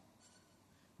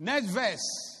 Next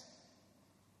verse.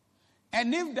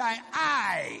 And if thy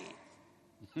eye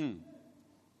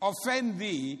offend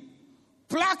thee,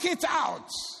 pluck it out.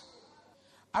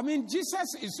 I mean,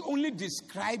 Jesus is only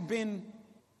describing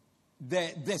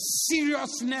the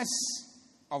seriousness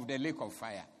of the lake of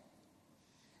fire.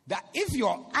 That if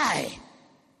your eye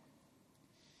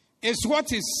is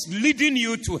what is leading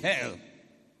you to hell,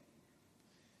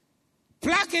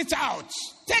 pluck it out,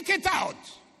 take it out,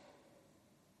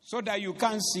 so that you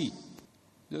can't see.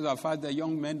 Those of us, the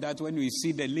young men, that when we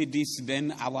see the ladies,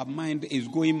 then our mind is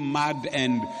going mad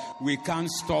and we can't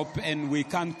stop and we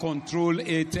can't control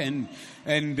it, and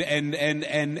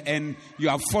you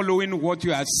are following what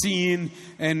you are seeing,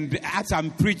 and as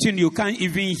I'm preaching, you can't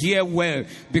even hear well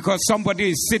because somebody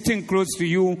is sitting close to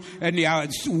you and you are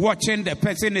watching the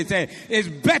person. It's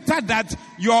better that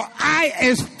your eye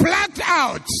is plucked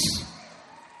out,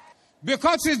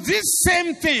 because it's this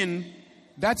same thing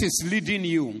that is leading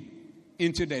you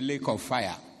into the lake of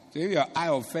fire. So if your eye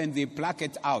offends thee, pluck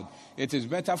it out. It is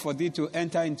better for thee to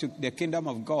enter into the kingdom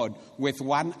of God with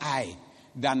 1 eye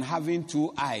than having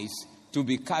 2 eyes to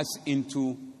be cast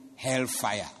into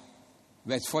hellfire.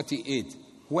 Verse 48.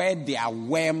 Where their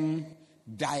worm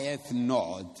dieth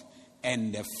not,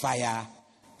 and the fire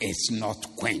is not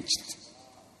quenched.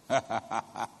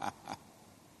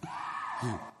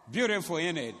 Beautiful,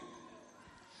 isn't it?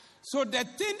 So the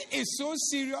thing is so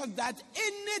serious that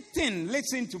anything,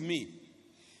 listen to me,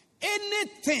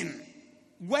 anything,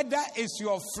 whether it's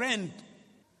your friend,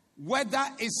 whether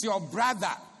it's your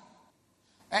brother,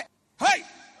 hey,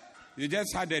 you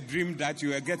just had a dream that you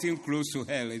were getting close to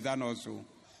hell, is that not so?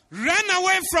 Run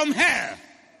away from hell.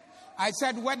 I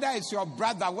said whether it's your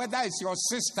brother, whether it's your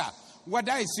sister,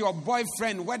 whether it's your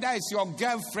boyfriend, whether it's your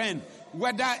girlfriend,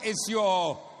 whether it's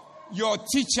your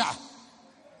teacher,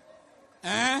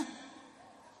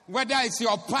 whether it's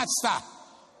your pastor,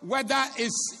 whether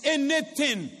it's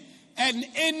anything and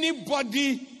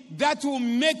anybody that will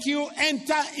make you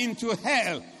enter into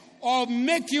hell or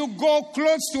make you go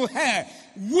close to hell,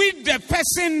 with the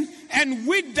person and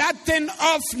with that thing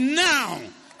off now.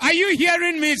 Are you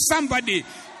hearing me, somebody?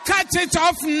 Cut it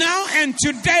off now and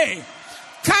today.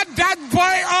 Cut that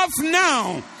boy off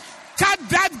now. Cut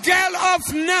that girl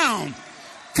off now.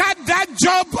 Cut that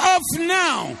job off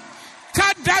now.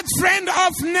 Cut that friend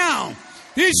off now.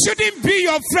 He shouldn't be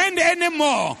your friend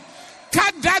anymore.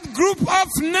 Cut that group off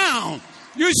now.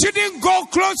 You shouldn't go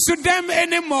close to them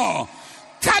anymore.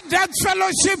 Cut that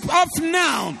fellowship off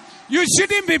now. You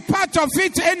shouldn't be part of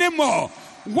it anymore.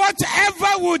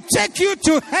 Whatever will take you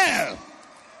to hell,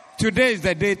 today is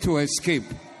the day to escape.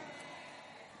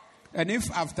 And if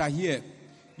after here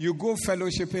you go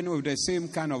fellowshipping with the same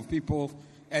kind of people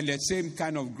and the same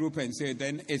kind of group and say,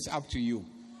 then it's up to you.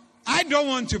 I don't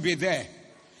want to be there.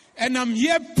 And I'm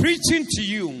here preaching to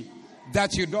you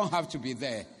that you don't have to be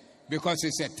there, because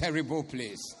it's a terrible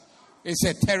place. It's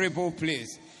a terrible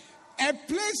place. A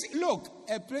place,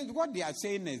 what they are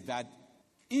saying is that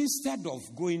instead of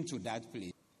going to that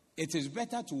place, it is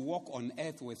better to walk on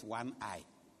earth with 1 eye.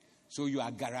 So you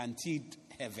are guaranteed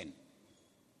heaven,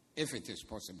 if it is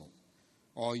possible.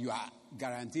 or you are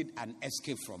guaranteed an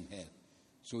escape from hell.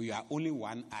 So you are only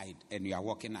one-eyed and you are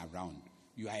walking around.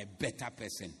 You are a better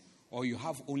person. Or you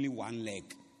have only one leg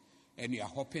and you are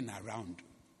hopping around.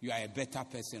 You are a better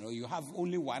person. Or you have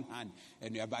only one hand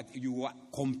and you are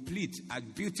complete, as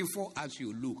beautiful as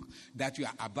you look, that you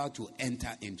are about to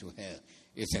enter into hell.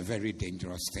 It's a very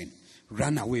dangerous thing.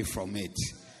 Run away from it.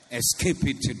 Escape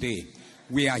it today.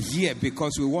 We are here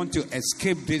because we want to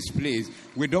escape this place.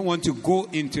 We don't want to go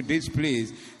into this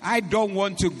place. I don't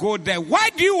want to go there. Why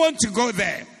do you want to go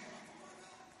there?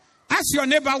 Ask your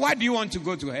neighbor, why do you want to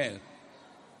go to hell?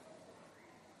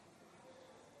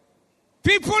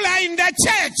 People are in the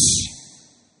church,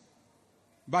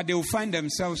 but they will find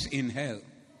themselves in hell.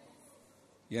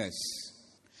 Yes.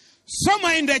 Some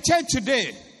are in the church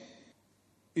today.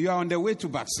 You are on the way to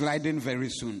backsliding very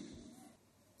soon.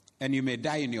 And you may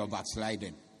die in your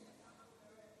backsliding.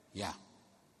 Yeah.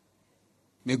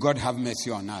 May God have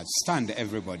mercy on us. Stand,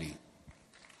 everybody.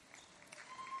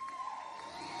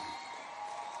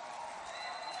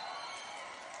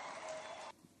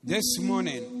 This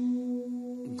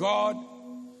morning, God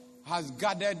has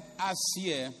gathered us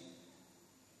here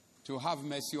to have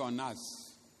mercy on us.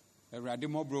 On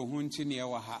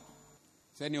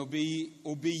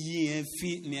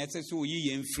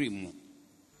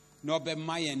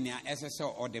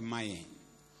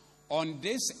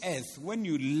this earth, when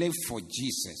you live for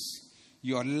Jesus,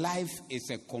 your life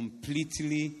is a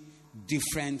completely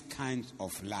different kind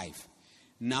of life.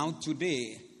 Now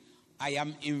today, I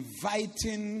am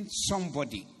inviting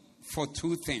somebody for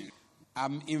two things.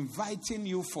 I'm inviting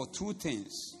you for two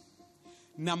things.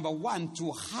 Number one,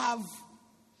 to have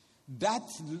that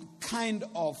kind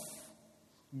of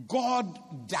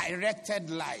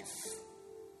God-directed life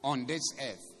on this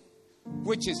earth,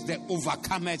 which is the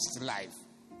overcomer's life.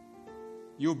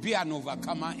 You'll be an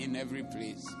overcomer in every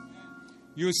place.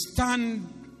 You stand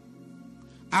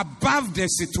above the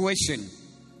situation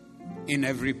in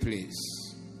every place.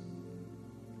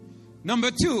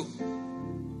 Number two,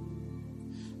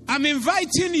 I'm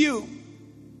inviting you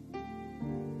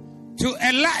to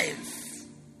a life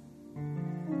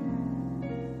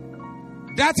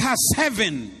that has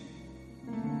heaven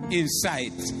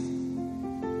inside.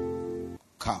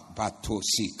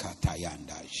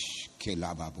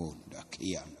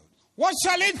 What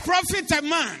shall it profit a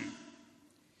man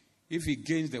if he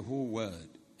gains the whole world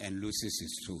and loses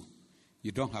his soul?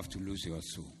 You don't have to lose your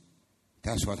soul.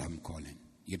 That's what I'm calling.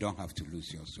 You don't have to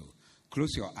lose your soul.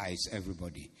 Close your eyes,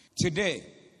 everybody. Today,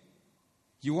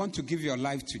 you want to give your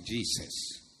life to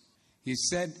Jesus. He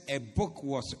said a book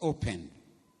was opened,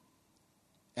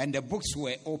 and the books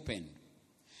were opened,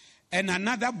 and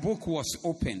another book was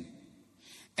opened,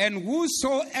 and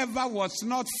whosoever was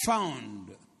not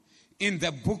found in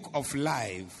the book of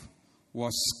life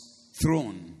was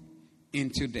thrown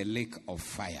into the lake of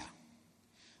fire.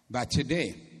 But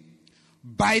today,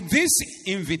 by this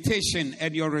invitation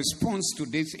and your response to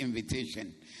this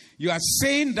invitation, you are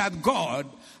saying that, God,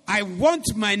 I want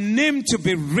my name to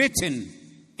be written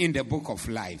in the book of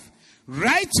life.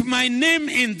 Write my name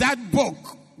in that book,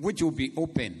 which will be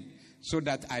open, so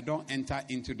that I don't enter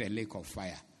into the lake of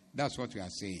fire. That's what you are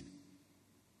saying.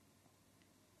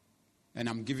 And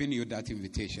I'm giving you that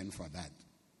invitation for that.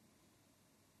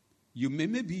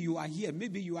 Maybe you are here,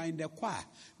 maybe you are in the choir,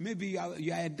 maybe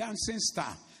you are a dancing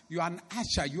star, you are an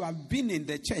usher, you have been in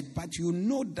the church, but you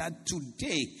know that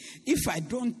today, if I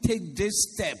don't take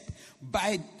this step,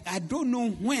 I don't know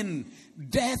when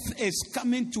death is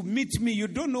coming to meet me. You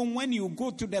don't know when you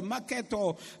go to the market,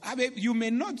 or you may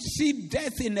not see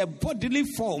death in a bodily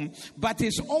form, but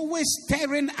it's always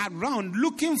staring around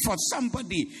looking for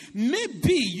somebody.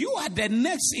 Maybe you are the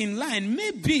next in line.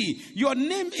 Maybe your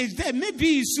name is there. Maybe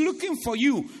he's looking for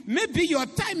you. Maybe your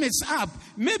time is up.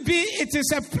 Maybe it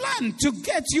is a plan to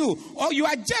get you, or you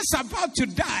are just about to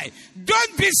die.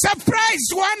 Don't be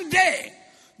surprised one day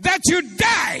that you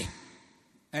die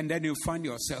and then you find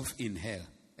yourself in hell.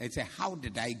 And say, how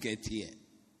did I get here?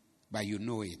 But you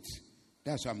know it.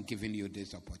 That's why I'm giving you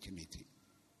this opportunity.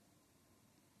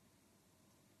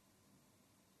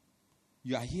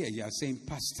 You are here, you are saying,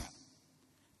 Pastor,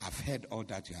 I've heard all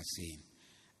that you are saying.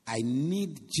 I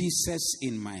need Jesus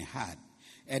in my heart,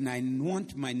 and I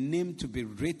want my name to be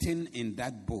written in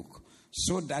that book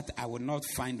so that I will not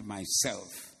find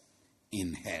myself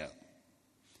in hell.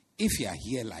 If you are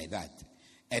here like that,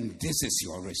 and this is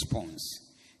your response,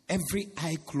 every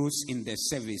eye closed in the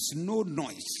service, no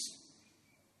noise.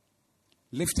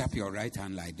 Lift up your right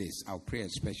hand like this. I'll pray a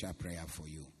special prayer for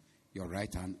you. Your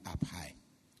right hand up high.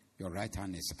 Your right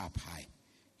hand is up high.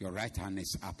 Your right hand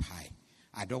is up high.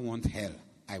 I don't want hell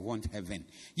I want heaven.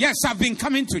 Yes, I've been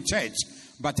coming to church,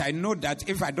 but I know that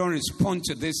if I don't respond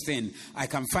to this thing, I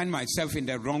can find myself in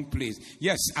the wrong place.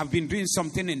 Yes, I've been doing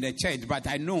something in the church, but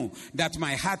I know that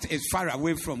my heart is far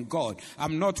away from God.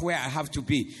 I'm not where I have to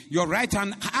be. Your right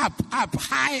hand up,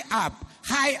 high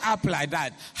up like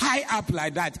that, high up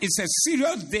like that. It's a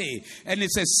serious day, and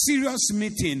it's a serious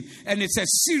meeting, and it's a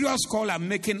serious call I'm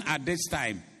making at this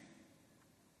time.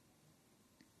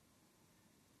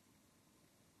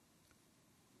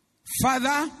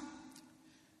 Father,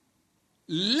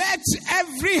 let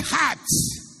every heart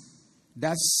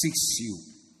that seeks you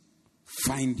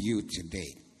find you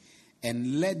today.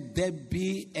 And let there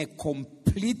be a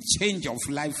complete change of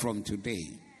life from today.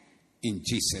 In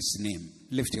Jesus' name.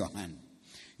 Lift your hand.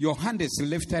 Your hand is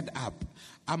lifted up.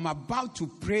 I'm about to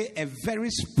pray a very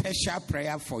special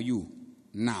prayer for you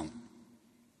now.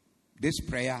 This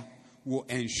prayer will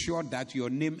ensure that your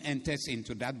name enters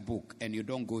into that book and you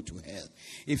don't go to hell.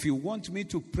 If you want me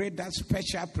to pray that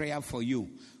special prayer for you,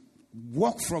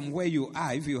 walk from where you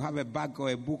are. If you have a bag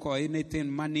or a book or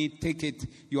anything, money, take it,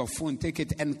 your phone, take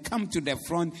it, and come to the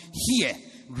front here,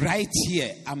 right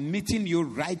here. I'm meeting you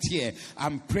right here.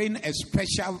 I'm praying a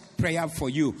special prayer for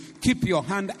you. Keep your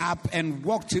hand up and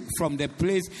walk from the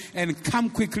place and come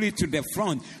quickly to the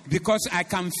front, because I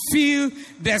can feel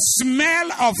the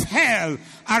smell of hell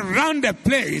around the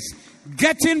place,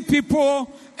 getting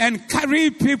people and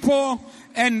carrying people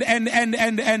and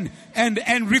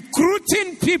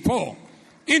recruiting people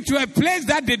into a place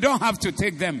that they don't have to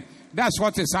take them. That's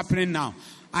what is happening now.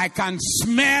 I can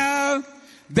smell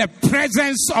the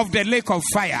presence of the lake of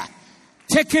fire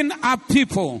taking up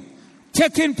people,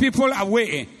 taking people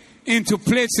away into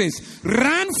places.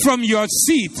 Run from your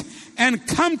seat and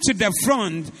come to the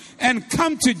front and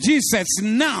come to Jesus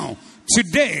now,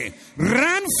 today.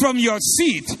 Run from your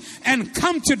seat and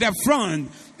come to the front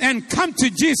and come to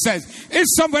Jesus. If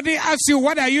somebody asks you,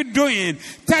 what are you doing?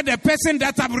 Tell the person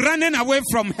that I'm running away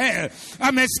from hell.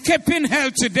 I'm escaping hell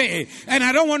today, and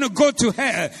I don't want to go to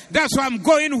hell. That's why I'm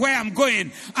going where I'm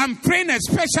going. I'm praying a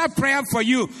special prayer for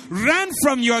you. Run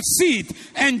from your seat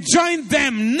and join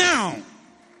them now.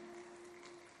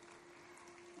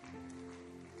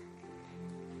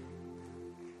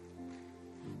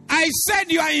 I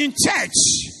said you are in church.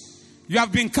 You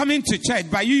have been coming to church,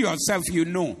 but you yourself, you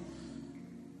know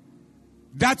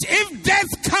that if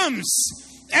death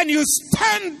comes and you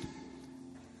stand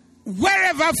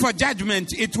wherever for judgment,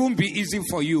 it won't be easy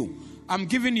for you. I'm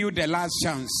giving you the last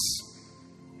chance.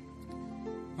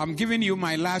 I'm giving you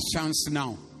my last chance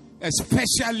now.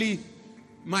 Especially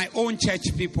my own church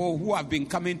people who have been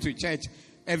coming to church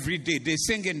every day. They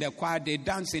sing in the choir, they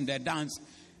dance in the dance,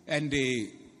 and they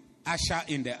usher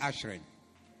in the ushering.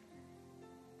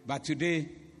 But today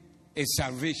is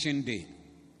Salvation Day.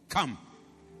 Come.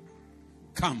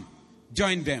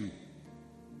 Join them.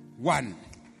 1.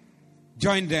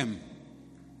 Join them.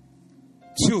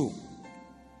 2.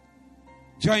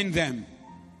 Join them.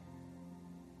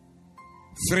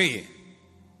 3.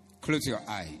 Close your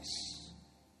eyes.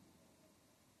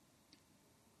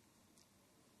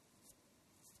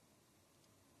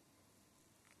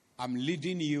 I'm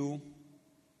leading you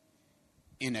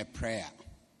in a prayer.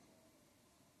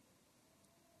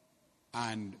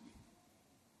 And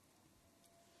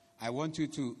I want you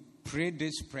to pray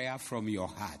this prayer from your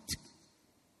heart.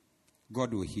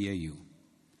 God will hear you.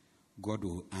 God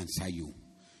will answer you.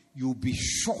 You'll be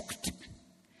shocked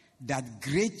that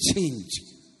great change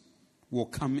will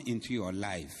come into your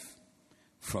life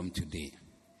from today.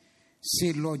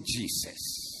 Say, Lord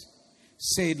Jesus.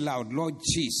 Say it loud. Lord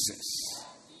Jesus,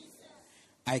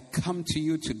 I come to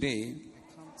you today.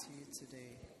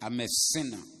 I'm a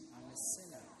sinner.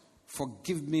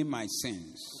 Forgive me my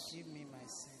sins.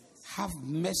 Have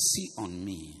mercy on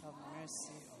me.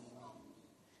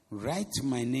 Write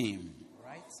my name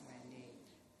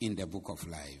in the book of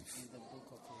life.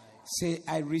 Say,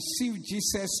 I receive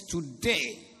Jesus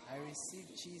today.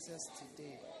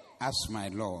 As my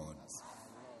Lord.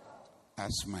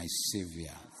 As my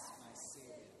Savior.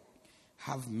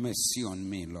 Have mercy on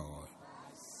me, Lord.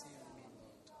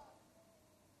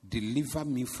 Deliver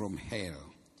me from hell.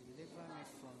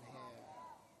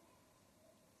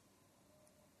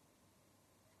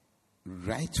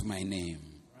 Write my name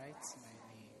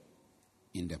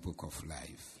in the book of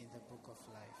life.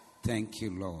 Thank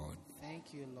you, Lord,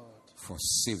 for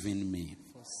saving me.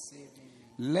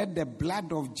 Let the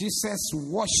blood of Jesus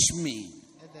wash me.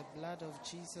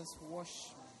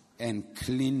 And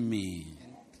clean me.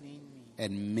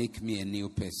 And make me a new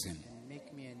person.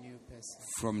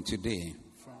 From today,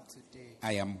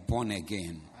 I am born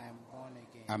again.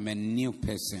 I'm a new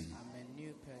person.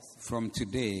 From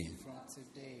today,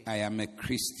 I am a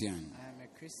Christian.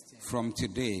 From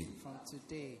today,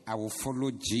 I will follow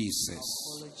Jesus.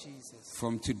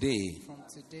 From today,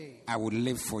 I will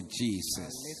live for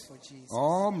Jesus.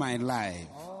 All my life,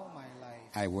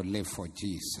 I will live for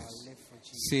Jesus.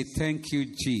 Say, thank you,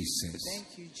 Jesus,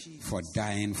 for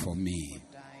dying for me.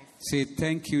 Say,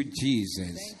 thank you,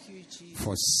 Jesus,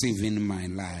 for saving my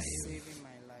life.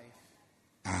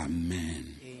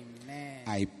 Amen.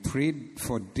 I prayed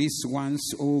for these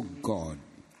ones, oh God.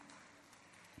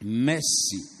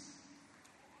 Mercy,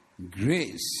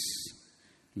 grace,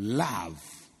 love,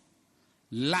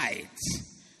 light.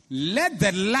 Let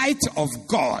the light of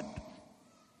God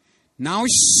now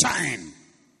shine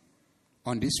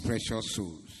on these precious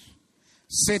souls.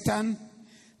 Satan,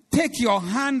 take your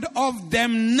hand off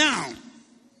them now.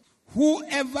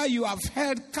 Whoever you have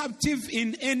held captive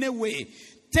in any way,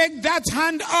 take that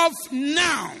hand off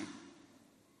now.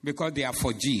 Because they are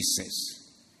for Jesus.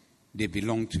 They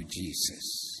belong to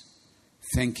Jesus.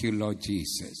 Thank you, Lord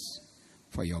Jesus,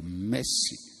 for your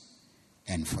mercy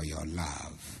and for your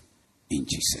love. In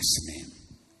Jesus' name.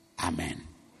 Amen.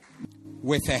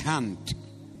 With a hand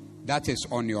that is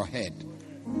on your head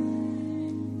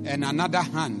and another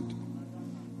hand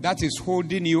that is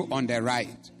holding you on the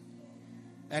right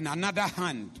and another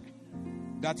hand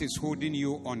that is holding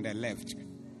you on the left,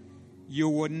 you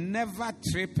will never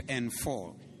trip and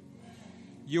fall.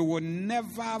 You will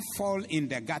never fall in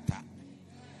the gutter.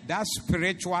 That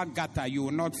spiritual gutter, you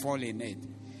will not fall in it.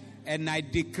 And I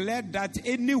declare that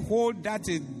any hole that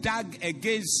is dug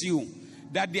against you,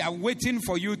 that they are waiting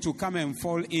for you to come and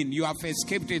fall in, you have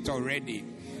escaped it already.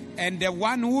 And the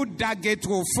one who dug it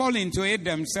will fall into it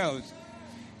themselves.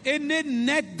 Any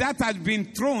net that has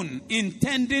been thrown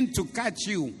intending to catch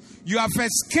you, you have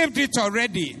escaped it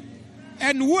already.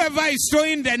 And whoever is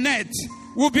throwing the net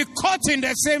will be caught in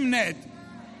the same net.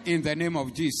 In the name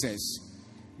of Jesus,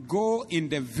 go in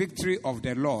the victory of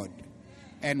the Lord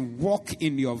and walk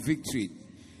in your victory.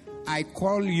 I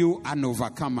call you an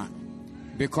overcomer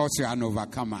because you are an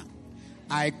overcomer.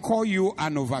 I call you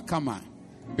an overcomer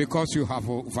because you have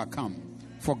overcome.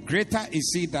 For greater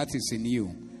is he that is in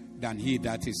you than he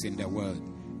that is in the world.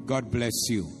 God bless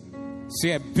you.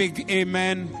 Say a big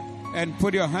amen and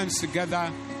put your hands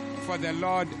together for the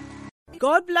Lord.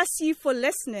 God bless you for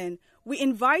listening. We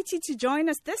invite you to join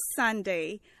us this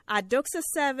Sunday. Our Doxa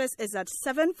service is at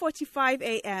 7:45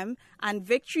 a.m. and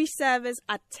Victory service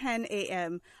at 10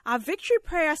 a.m. Our Victory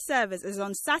prayer service is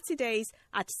on Saturdays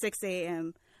at 6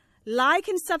 a.m. Like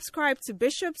and subscribe to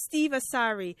Bishop Steve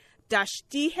Asari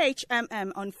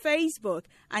DHMM on Facebook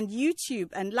and YouTube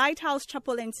and Lighthouse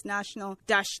Chapel International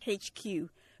HQ.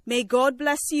 May God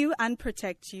bless you and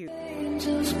protect you.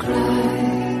 Angels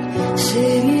cry,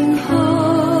 singing